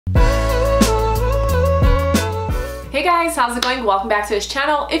Hey guys, how's it going? Welcome back to this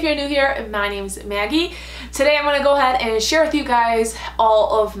channel. If you're new here, my name is Maggie. Today I'm going to go ahead and share with you guys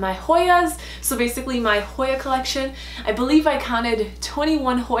all of my Hoyas. So basically my Hoya collection. I believe I counted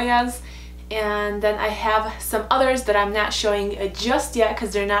 21 Hoyas, and then I have some others that I'm not showing just yet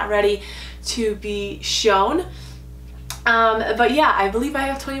because they're not ready to be shown. But yeah, I believe I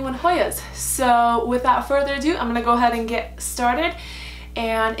have 21 Hoyas. So without further ado, I'm going to go ahead and get started.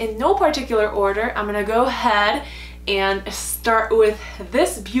 And in no particular order, I'm going to go ahead and start with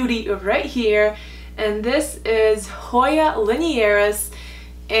this beauty right here, and this is Hoya linearis.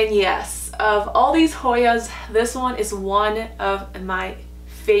 And yes, of all these Hoyas, this one is one of my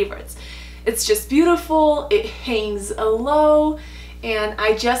favorites. It's just beautiful, it hangs low, and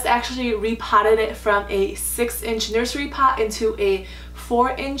I just actually repotted it from a 6-inch nursery pot into a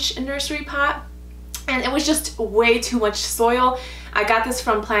 4-inch nursery pot, and it was just way too much soil. I got this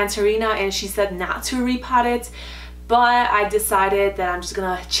from Planterina and she said not to repot it, but I decided that I'm just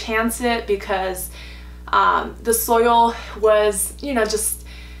gonna chance it because the soil was, you know, just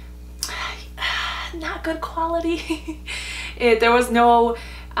not good quality. There was no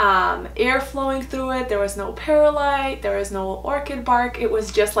air flowing through it, there was no perlite, there was no orchid bark, it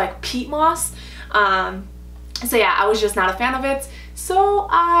was just like peat moss. So yeah, I was just not a fan of it, so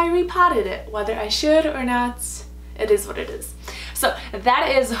I repotted it. Whether I should or not, it is what it is. So that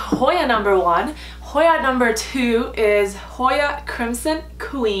is Hoya number 1. Hoya number 2 is Hoya Crimson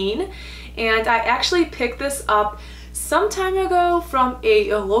Queen, and I actually picked this up some time ago from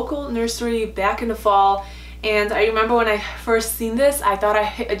a local nursery back in the fall. And I remember when I first seen this, I thought I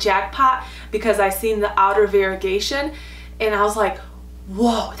hit a jackpot because I seen the outer variegation, and I was like,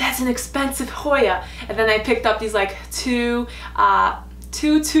 whoa, that's an expensive Hoya. And then I picked up these like two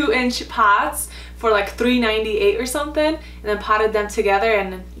 2-inch pots for like $3.98 or something, and then potted them together,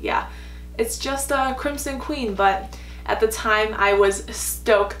 and yeah, it's just a Crimson Queen, but at the time I was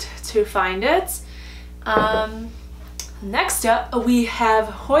stoked to find it. Next up we have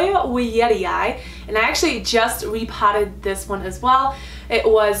Hoya Affinis, and I actually just repotted this one as well. It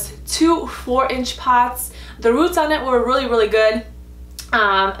was 2 4-inch pots. The roots on it were really good,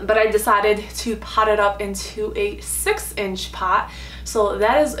 but I decided to pot it up into a 6-inch pot. So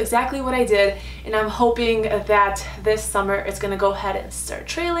that is exactly what I did, and I'm hoping that this summer it's gonna go ahead and start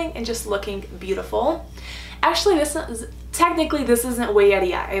trailing and just looking beautiful. Actually, this isn't Hoya.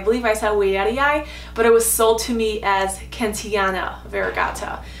 I believe I said Hoya, but it was sold to me as Cantiana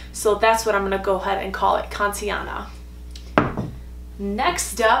variegata. So that's what I'm gonna go ahead and call it, Cantiana.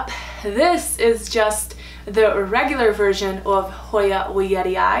 Next up, this is just the regular version of Hoya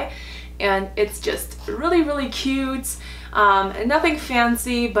Affinis, and it's just really cute. Nothing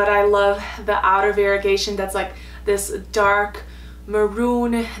fancy, but I love the outer variegation that's like this dark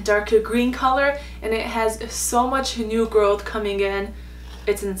maroon, darker green color, and it has so much new growth coming in.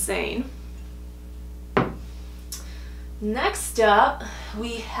 It's insane. Next up,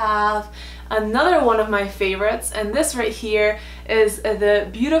 we have another one of my favorites, and this right here is the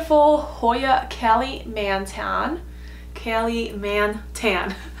beautiful Hoya Kalimantan.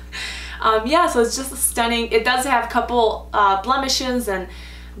 Yeah, so it's just stunning. It does have a couple blemishes and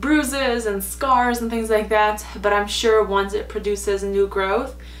bruises and scars and things like that, but I'm sure once it produces new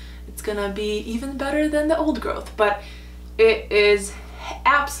growth, it's gonna be even better than the old growth. But it is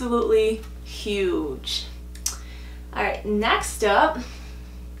absolutely huge. Alright, next up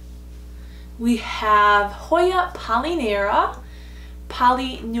we have Hoya Polynuera,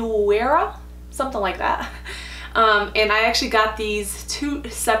 something like that. And I actually got these 2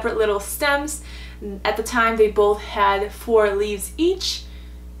 separate little stems. At the time they both had 4 leaves each.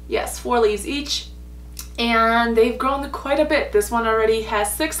 Yes, 4 leaves each, and they've grown quite a bit. This one already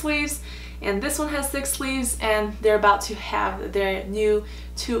has 6 leaves, and this one has 6 leaves, and they're about to have their new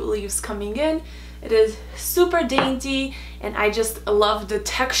 2 leaves coming in. It is super dainty, and I just love the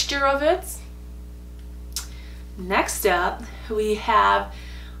texture of it. Next up, we have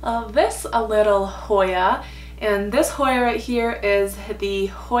this little Hoya. And this Hoya right here is the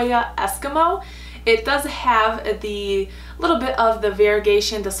Hoya Eskimo. It does have the little bit of the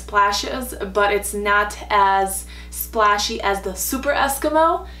variegation, the splashes, but it's not as splashy as the Super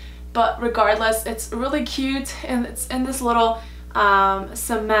Eskimo. But regardless, it's really cute, and it's in this little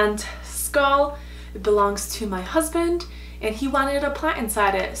cement skull. It belongs to my husband, and he wanted a plant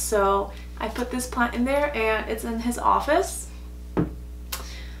inside it, so I put this plant in there, and it's in his office.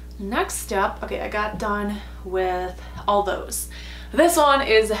 Next up, okay, I got done with all those. This one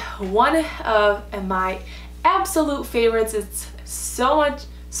is one of my absolute favorites. It's so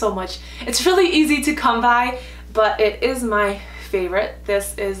much. It's really easy to come by, but it is my favorite.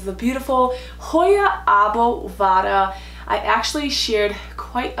 This is the beautiful Hoya Affinis. I actually shared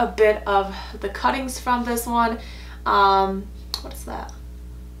quite a bit of the cuttings from this one. What is that?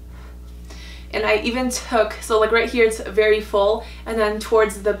 And I even took, so like right here it's very full, and then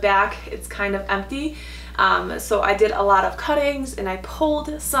towards the back it's kind of empty. So I did a lot of cuttings, and I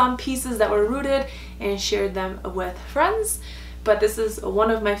pulled some pieces that were rooted and shared them with friends. But this is one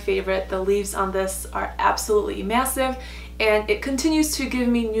of my favorite. The leaves on this are absolutely massive, and it continues to give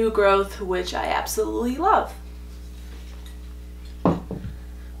me new growth, which I absolutely love.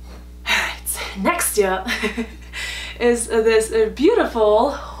 Next up is this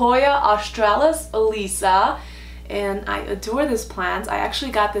beautiful Hoya australis Elisa, and I adore this plant. I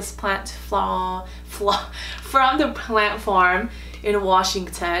actually got this plant from the plant farm in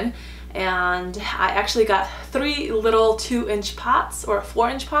Washington, and I actually got 3 little 2-inch pots or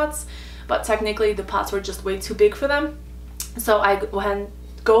 4-inch pots, but technically the pots were just way too big for them. So I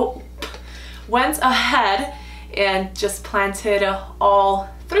went ahead and just planted all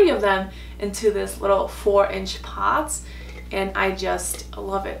 3 of them into this little 4-inch pots, and I just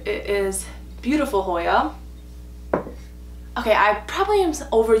love it. It is beautiful Hoya. Okay, I probably am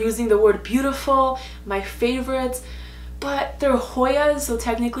overusing the word beautiful, my favorites, but they're Hoyas, so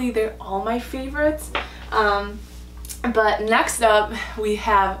technically they're all my favorites. But next up we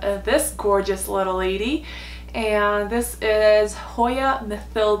have this gorgeous little lady, and this is Hoya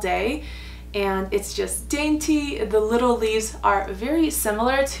Mathilde. And it's just dainty. The little leaves are very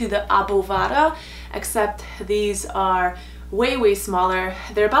similar to the Abovada, except these are way smaller.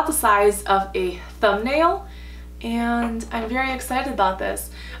 They're about the size of a thumbnail, and I'm very excited about this.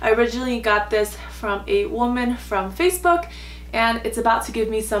 I originally got this from a woman from Facebook, and it's about to give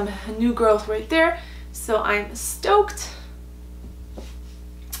me some new growth right there, so I'm stoked.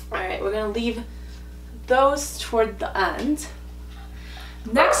 Alright, we're gonna leave those toward the end.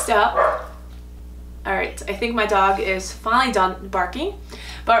 Next up, alright, I think my dog is finally done barking,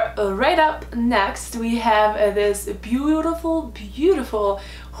 but right up next we have this beautiful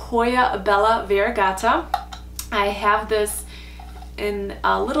Hoya Bella Variegata. I have this in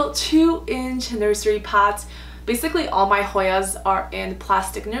a little 2-inch nursery pot. Basically all my Hoyas are in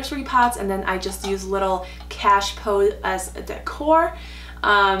plastic nursery pots, and then I just use little cash pot as a decor.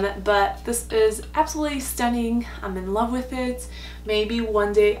 But this is absolutely stunning. I'm in love with it. Maybe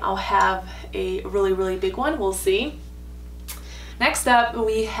one day I'll have a really big one, we'll see. Next up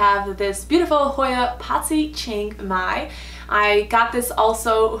we have this beautiful Hoya Patsy Chiang Mai. I got this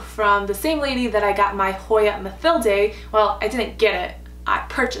also from the same lady that I got my Hoya Mathilde. Well, I didn't get it, I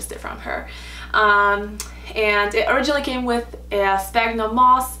purchased it from her. And it originally came with a sphagnum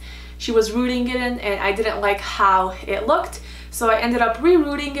moss. She was rooting it in, and I didn't like how it looked, so I ended up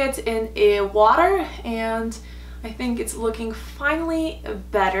re-rooting it in a water, and I think it's looking finally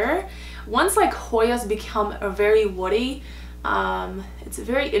better. Once like Hoyas become very woody, it's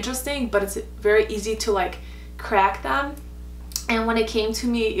very interesting, but it's very easy to like crack them. And when it came to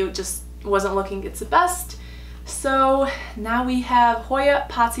me, it just wasn't looking its best. So now we have Hoya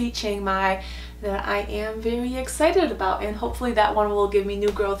Patsy Chiang Mai that I am very excited about, and hopefully that one will give me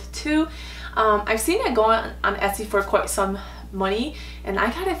new growth too. I've seen it going on Etsy for quite some money, and I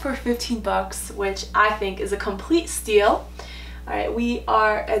got it for 15 bucks, which I think is a complete steal. Alright, we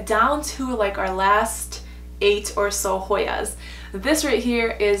are down to like our last 8 or so Hoyas. This right here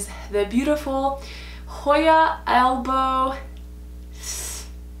is the beautiful Hoya Elbow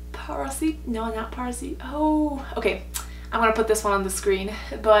Parsi. No, not Parsi. Oh, okay. I'm gonna put this one on the screen,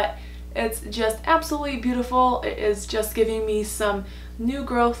 but it's just absolutely beautiful. It is just giving me some new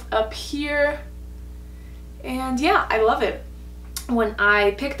growth up here, and yeah, I love it. When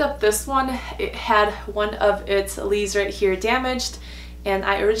I picked up this one, it had one of its leaves right here damaged, and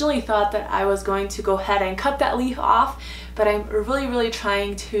I originally thought that I was going to go ahead and cut that leaf off, but I'm really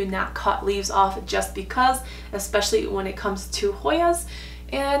trying to not cut leaves off just because, especially when it comes to Hoyas,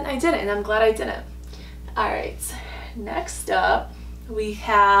 and I didn't, and I'm glad I didn't. Alright, next up we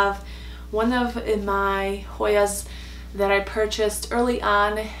have one of my Hoyas that I purchased early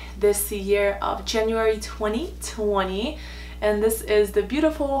on this year of January 2020, and this is the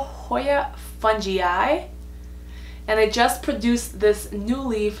beautiful Hoya Fungii, and I just produced this new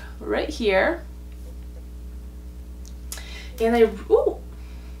leaf right here, and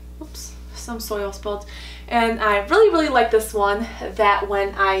oops, some soil spilled. And I really like this one, that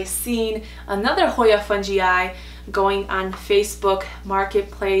when I seen another Hoya Fungii going on Facebook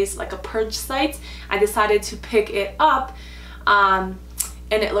Marketplace, like a purge site, I decided to pick it up, and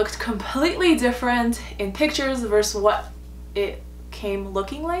it looked completely different in pictures versus what it came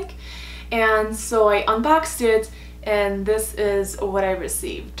looking like. And so I unboxed it, and this is what I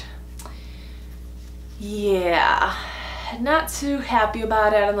received. Yeah, not too happy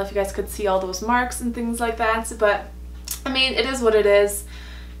about it. I don't know if you guys could see all those marks and things like that, but I mean, it is what it is.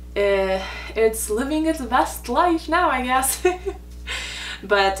 It's living its best life now, I guess.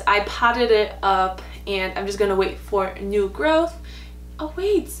 But I potted it up and I'm just gonna wait for new growth. Oh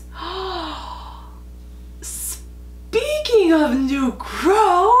wait, speaking of new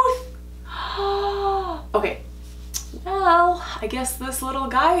growth, okay, well, I guess this little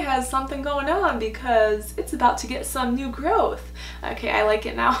guy has something going on because it's about to get some new growth. Okay, I like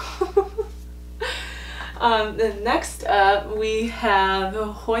it now. Then next up we have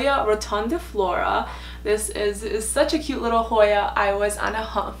Hoya rotundiflora. This is such a cute little Hoya. I was on a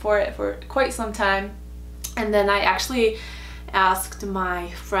hunt for it for quite some time, and then I actually asked my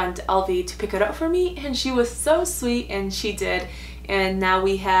friend Elvie to pick it up for me, and she was so sweet and she did. And now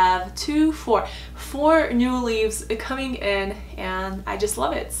we have four new leaves coming in, and I just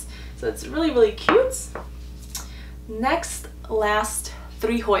love it. So it's really cute. Next, last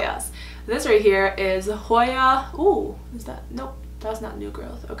 3 Hoyas. This right here is Hoya, ooh, is that, nope, that's not new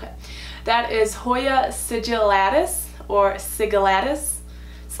growth, okay. That is Hoya sigillatus or sigillatus,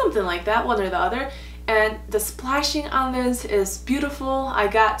 something like that, one or the other. And the splashing on this is beautiful. I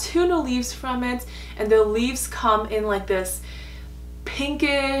got 2 new leaves from it, and the leaves come in like this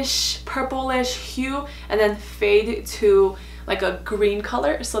pinkish, purplish hue and then fade to like a green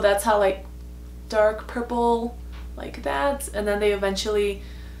color. So that's how, like, dark purple like that, and then they eventually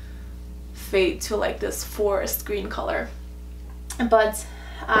fade to like this forest green color. But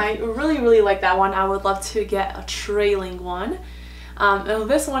I really like that one. I would love to get a trailing one. And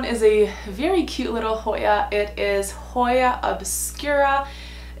this one is a very cute little Hoya. It is Hoya obscura.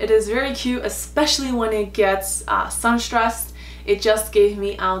 It is very cute, especially when it gets sun stressed. It just gave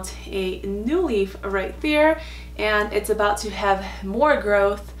me out a new leaf right there, and it's about to have more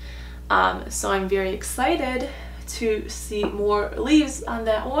growth. So I'm very excited to see more leaves on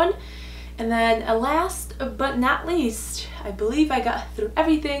that one. And then last but not least, I believe I got through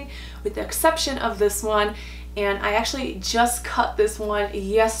everything with the exception of this one, and I actually just cut this one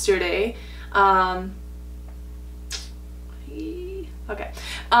yesterday. Okay,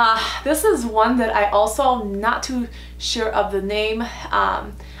 this is one that I also not too sure of the name.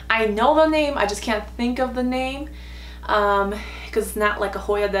 I know the name, I just can't think of the name because it's not like a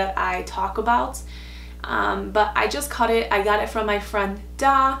Hoya that I talk about. But I just cut it. I got it from my friend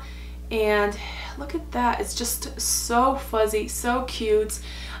Da, and look at that, it's just so fuzzy, so cute.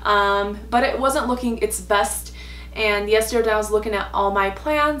 But it wasn't looking its best, and yesterday when I was looking at all my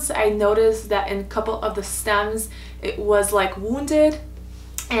plants, I noticed that in a couple of the stems it was like wounded,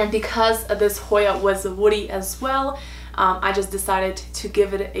 and because this Hoya was woody as well, I just decided to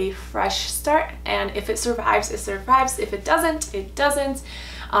give it a fresh start, and if it survives, it survives. If it doesn't, it doesn't.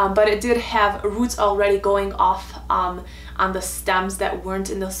 But it did have roots already going off on the stems that weren't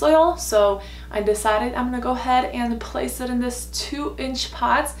in the soil, so I decided I'm gonna go ahead and place it in this 2-inch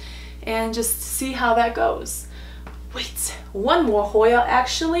pot and just see how that goes. Wait, one more Hoya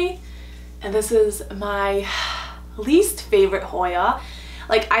actually, and this is my least favorite Hoya.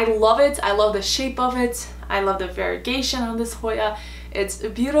 Like, I love it, I love the shape of it, I love the variegation on this Hoya, it's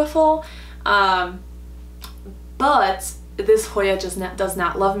beautiful, but this Hoya just does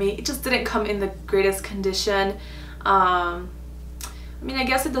not love me. It just didn't come in the greatest condition. I mean, I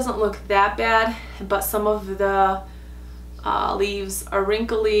guess it doesn't look that bad, but some of the leaves are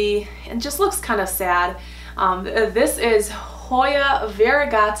wrinkly and just looks kind of sad. This is Hoya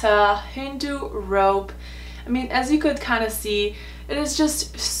variegata Hindu rope. I mean, as you could kind of see, it is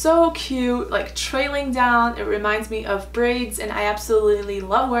just so cute, like trailing down. It reminds me of braids, and I absolutely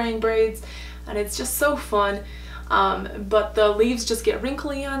love wearing braids, and it's just so fun. But the leaves just get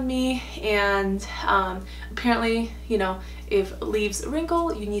wrinkly on me, and apparently, you know, if leaves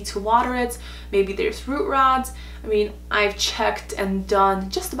wrinkle, you need to water it. Maybe there's root rots. I mean, I've checked and done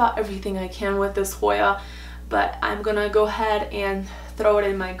just about everything I can with this Hoya, but I'm gonna go ahead and throw it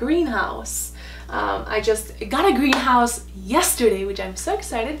in my greenhouse. I just got a greenhouse yesterday, which I'm so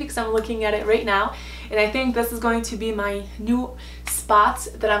excited because I'm looking at it right now, and I think this is going to be my new spot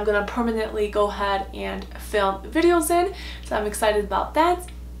that I'm gonna permanently go ahead and film videos in, so I'm excited about that.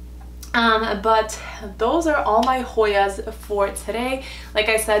 But those are all my Hoyas for today. Like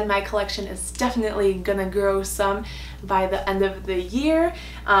I said, my collection is definitely gonna grow some by the end of the year,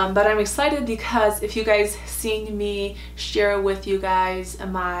 but I'm excited because if you guys seen me share with you guys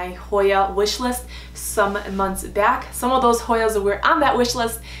my Hoya wish list some months back, some of those Hoyas were on that wish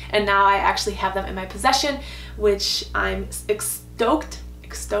list, and now I actually have them in my possession, which I'm stoked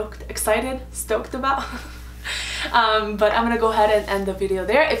about. But I'm gonna go ahead and end the video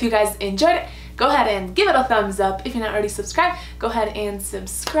there. If you guys enjoyed it, go ahead and give it a thumbs up. If you're not already subscribed, go ahead and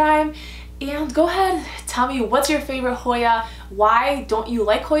subscribe. And go ahead, tell me what's your favorite Hoya, why don't you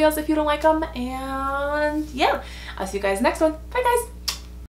like Hoyas if you don't like them, and yeah, I'll see you guys next one. Bye guys!